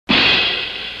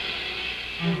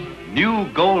new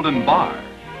golden bar,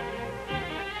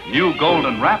 new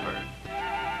golden wrapper.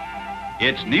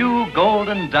 It's new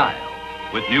golden dial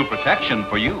with new protection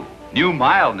for you, new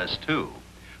mildness too.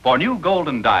 For new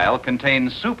golden dial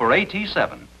contains Super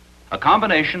AT7, a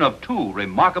combination of two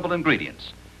remarkable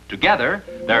ingredients. Together,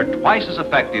 they're twice as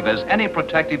effective as any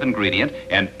protective ingredient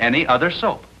in any other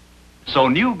soap. So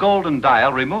new golden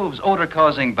dial removes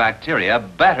odor-causing bacteria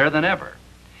better than ever.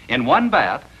 In one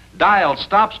bath, Dial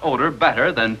stops odor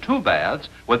better than two baths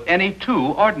with any two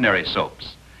ordinary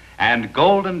soaps. And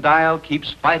Golden Dial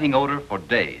keeps fighting odor for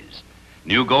days.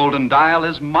 New Golden Dial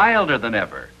is milder than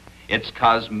ever. Its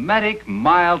cosmetic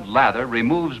mild lather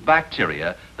removes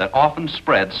bacteria that often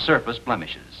spread surface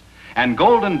blemishes. And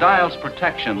Golden Dial's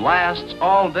protection lasts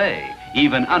all day,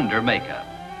 even under makeup.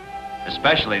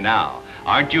 Especially now.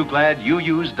 Aren't you glad you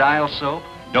use Dial soap?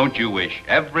 Don't you wish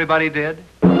everybody did?